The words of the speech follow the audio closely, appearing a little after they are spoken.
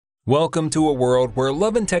Welcome to a world where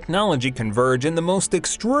love and technology converge in the most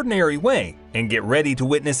extraordinary way, and get ready to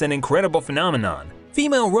witness an incredible phenomenon: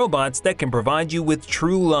 female robots that can provide you with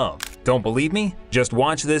true love. Don't believe me? Just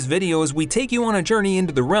watch this video as we take you on a journey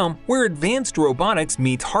into the realm where advanced robotics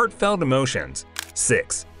meets heartfelt emotions.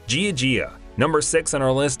 6. Gia Gia. Number 6 on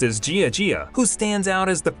our list is Gia Gia, who stands out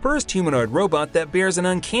as the first humanoid robot that bears an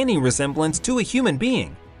uncanny resemblance to a human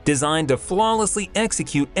being. Designed to flawlessly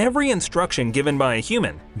execute every instruction given by a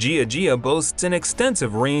human, Gia Gia boasts an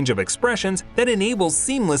extensive range of expressions that enables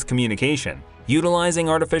seamless communication. Utilizing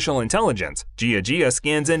artificial intelligence, Gia Gia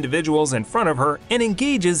scans individuals in front of her and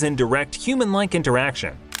engages in direct human-like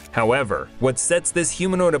interaction. However, what sets this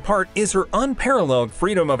humanoid apart is her unparalleled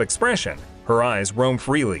freedom of expression. Her eyes roam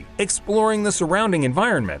freely, exploring the surrounding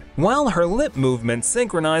environment, while her lip movements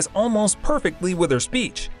synchronize almost perfectly with her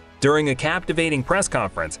speech. During a captivating press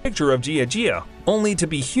conference, picture of Gia Gia, only to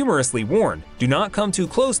be humorously warned, "Do not come too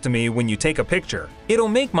close to me when you take a picture. It'll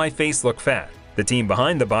make my face look fat." The team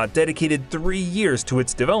behind the bot dedicated 3 years to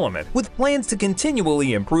its development, with plans to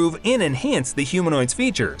continually improve and enhance the humanoid's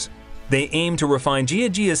features. They aim to refine Gia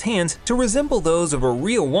Gia's hands to resemble those of a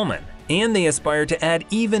real woman, and they aspire to add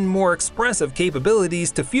even more expressive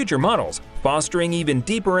capabilities to future models, fostering even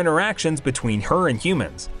deeper interactions between her and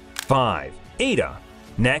humans. 5. Ada.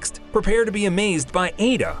 Next, prepare to be amazed by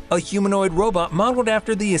Ada, a humanoid robot modeled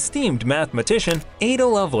after the esteemed mathematician Ada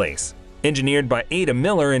Lovelace. Engineered by Ada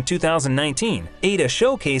Miller in 2019, Ada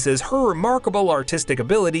showcases her remarkable artistic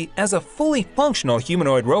ability as a fully functional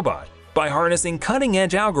humanoid robot. By harnessing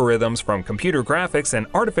cutting-edge algorithms from computer graphics and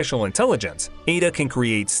artificial intelligence, Ada can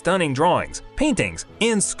create stunning drawings, paintings,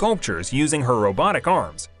 and sculptures using her robotic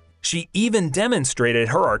arms. She even demonstrated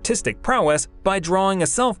her artistic prowess by drawing a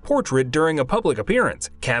self-portrait during a public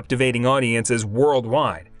appearance, captivating audiences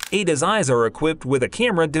worldwide. Ada's eyes are equipped with a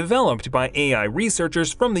camera developed by AI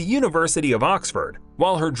researchers from the University of Oxford,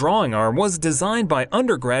 while her drawing arm was designed by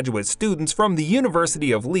undergraduate students from the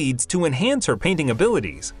University of Leeds to enhance her painting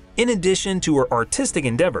abilities. In addition to her artistic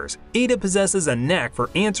endeavors, Ada possesses a knack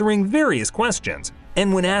for answering various questions,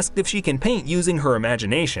 and when asked if she can paint using her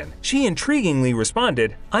imagination, she intriguingly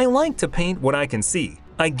responded, "I like to paint what I can see.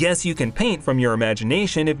 I guess you can paint from your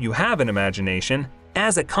imagination if you have an imagination.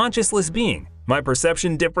 As a consciousless being, my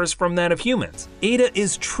perception differs from that of humans." Ada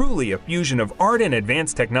is truly a fusion of art and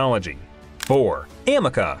advanced technology. 4.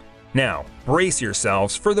 Ameca. Now, brace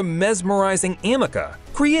yourselves for the mesmerizing Ameca,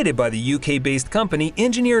 created by the UK-based company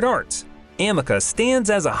Engineered Arts. Ameca stands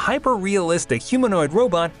as a hyper-realistic humanoid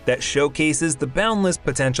robot that showcases the boundless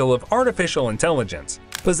potential of artificial intelligence.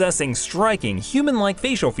 Possessing striking human-like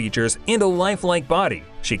facial features and a lifelike body,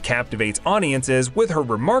 she captivates audiences with her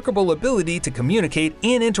remarkable ability to communicate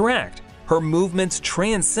and interact. Her movements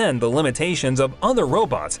transcend the limitations of other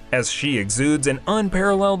robots, as she exudes an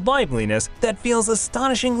unparalleled liveliness that feels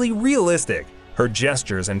astonishingly realistic. Her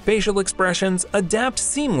gestures and facial expressions adapt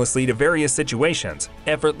seamlessly to various situations,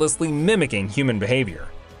 effortlessly mimicking human behavior.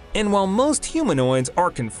 And while most humanoids are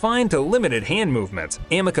confined to limited hand movements,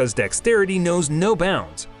 Ameca's dexterity knows no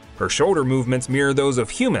bounds. Her shoulder movements mirror those of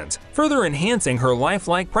humans, further enhancing her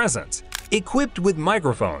lifelike presence. Equipped with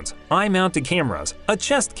microphones, eye-mounted cameras, a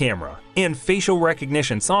chest camera, and facial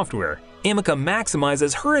recognition software, Ameca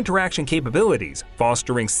maximizes her interaction capabilities,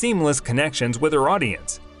 fostering seamless connections with her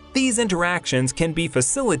audience. These interactions can be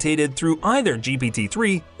facilitated through either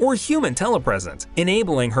GPT-3 or human telepresence,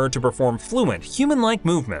 enabling her to perform fluent, human-like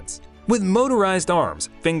movements. With motorized arms,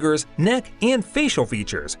 fingers, neck, and facial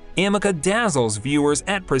features, Ameca dazzles viewers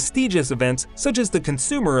at prestigious events such as the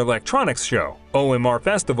Consumer Electronics Show, OMR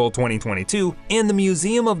Festival 2022, and the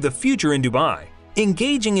Museum of the Future in Dubai.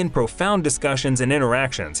 Engaging in profound discussions and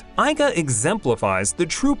interactions, Amica exemplifies the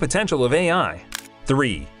true potential of AI.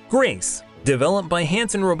 3. Grace. Developed by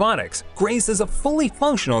Hanson Robotics, Grace is a fully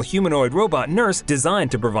functional humanoid robot nurse designed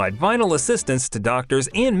to provide vital assistance to doctors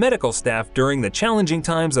and medical staff during the challenging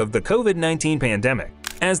times of the COVID-19 pandemic.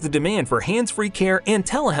 As the demand for hands-free care and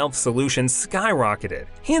telehealth solutions skyrocketed,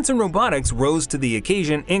 Hanson Robotics rose to the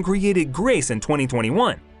occasion and created Grace in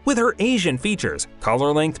 2021. With her Asian features,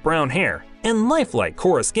 collar-length brown hair, and lifelike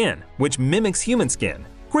Cora skin, which mimics human skin,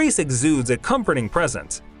 Grace exudes a comforting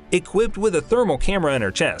presence. Equipped with a thermal camera in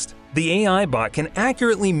her chest, the AI bot can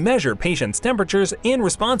accurately measure patients' temperatures and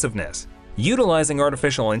responsiveness. Utilizing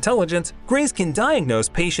artificial intelligence, Grace can diagnose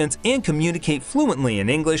patients and communicate fluently in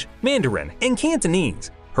English, Mandarin, and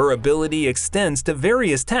Cantonese. Her ability extends to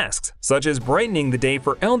various tasks, such as brightening the day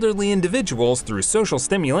for elderly individuals through social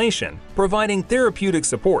stimulation, providing therapeutic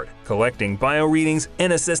support, collecting bioreadings,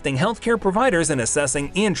 and assisting healthcare providers in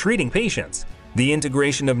assessing and treating patients. The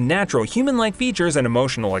integration of natural human-like features and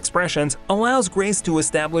emotional expressions allows Grace to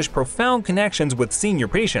establish profound connections with senior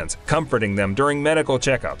patients, comforting them during medical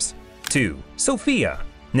checkups. 2. Sophia.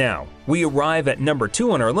 Now, we arrive at number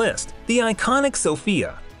 2 on our list, the iconic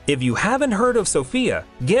Sophia. If you haven't heard of Sophia,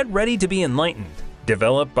 get ready to be enlightened.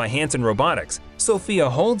 Developed by Hanson Robotics, Sophia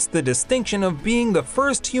holds the distinction of being the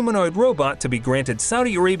first humanoid robot to be granted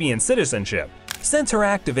Saudi Arabian citizenship. Since her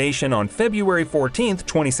activation on February 14,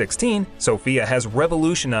 2016, Sophia has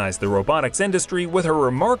revolutionized the robotics industry with her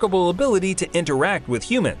remarkable ability to interact with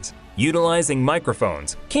humans. Utilizing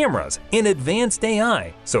microphones, cameras, and advanced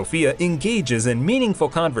AI, Sophia engages in meaningful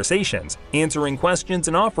conversations, answering questions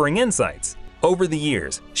and offering insights. Over the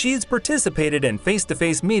years, she has participated in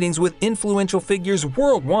face-to-face meetings with influential figures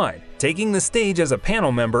worldwide, taking the stage as a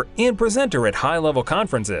panel member and presenter at high-level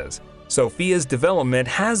conferences. Sophia's development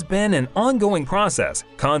has been an ongoing process,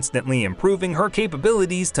 constantly improving her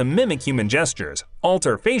capabilities to mimic human gestures,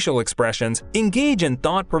 alter facial expressions, engage in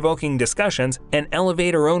thought-provoking discussions, and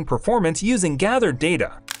elevate her own performance using gathered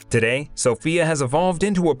data. Today, Sophia has evolved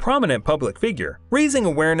into a prominent public figure, raising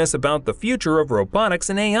awareness about the future of robotics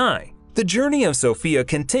and AI. The journey of Sophia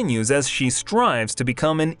continues as she strives to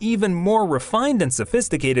become an even more refined and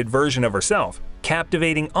sophisticated version of herself,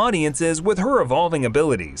 captivating audiences with her evolving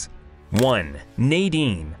abilities. 1.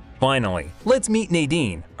 Nadine. Finally, let's meet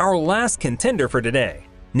Nadine, our last contender for today.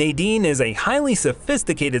 Nadine is a highly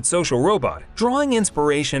sophisticated social robot, drawing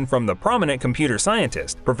inspiration from the prominent computer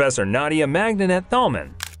scientist, Professor Nadia Magdanet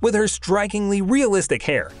Thalmann. With her strikingly realistic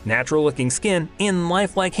hair, natural-looking skin, and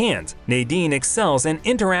lifelike hands, Nadine excels in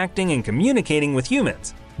interacting and communicating with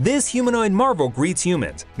humans. This humanoid marvel greets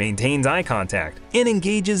humans, maintains eye contact, and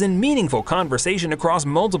engages in meaningful conversation across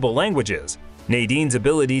multiple languages. Nadine's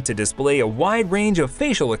ability to display a wide range of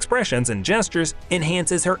facial expressions and gestures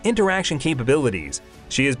enhances her interaction capabilities.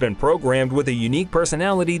 She has been programmed with a unique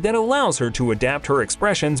personality that allows her to adapt her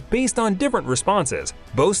expressions based on different responses,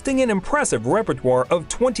 boasting an impressive repertoire of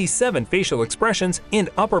 27 facial expressions and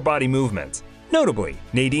upper body movements. Notably,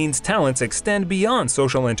 Nadine's talents extend beyond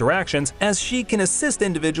social interactions as she can assist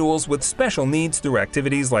individuals with special needs through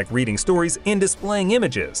activities like reading stories and displaying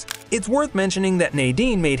images. It's worth mentioning that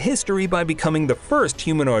Nadine made history by becoming the first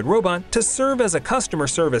humanoid robot to serve as a customer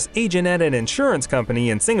service agent at an insurance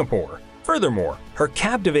company in Singapore. Furthermore, her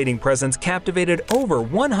captivating presence captivated over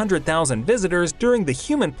 100,000 visitors during the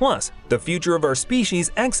Human Plus, the Future of Our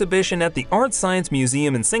Species exhibition at the Art Science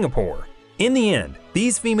Museum in Singapore. In the end,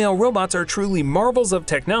 these female robots are truly marvels of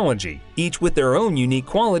technology, each with their own unique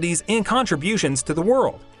qualities and contributions to the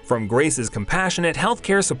world. From Grace's compassionate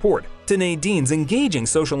healthcare support to Nadine's engaging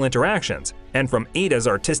social interactions, and from Ada's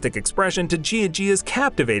artistic expression to Gia Jia's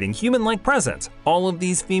captivating human-like presence, all of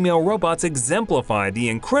these female robots exemplify the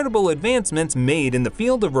incredible advancements made in the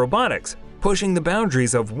field of robotics, pushing the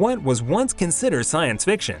boundaries of what was once considered science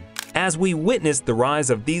fiction. As we witness the rise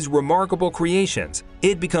of these remarkable creations,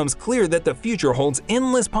 it becomes clear that the future holds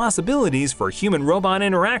endless possibilities for human-robot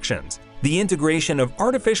interactions. The integration of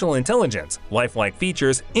artificial intelligence, lifelike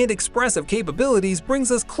features, and expressive capabilities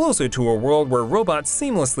brings us closer to a world where robots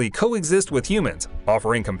seamlessly coexist with humans,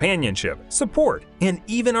 offering companionship, support, and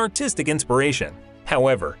even artistic inspiration.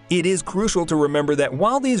 However, it is crucial to remember that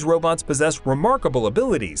while these robots possess remarkable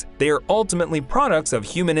abilities, they are ultimately products of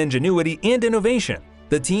human ingenuity and innovation.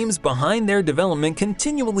 The teams behind their development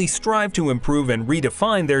continually strive to improve and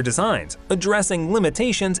redefine their designs, addressing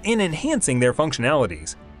limitations and enhancing their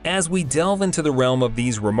functionalities. As we delve into the realm of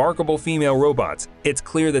these remarkable female robots, it's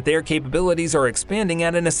clear that their capabilities are expanding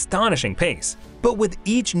at an astonishing pace. But with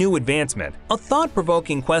each new advancement, a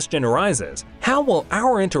thought-provoking question arises: how will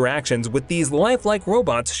our interactions with these lifelike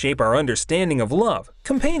robots shape our understanding of love,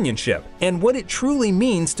 companionship, and what it truly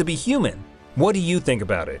means to be human? What do you think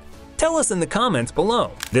about it? Tell us in the comments below.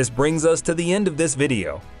 This brings us to the end of this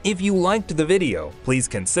video. If you liked the video, please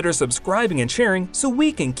consider subscribing and sharing so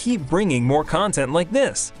we can keep bringing more content like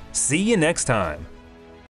this. See you next time.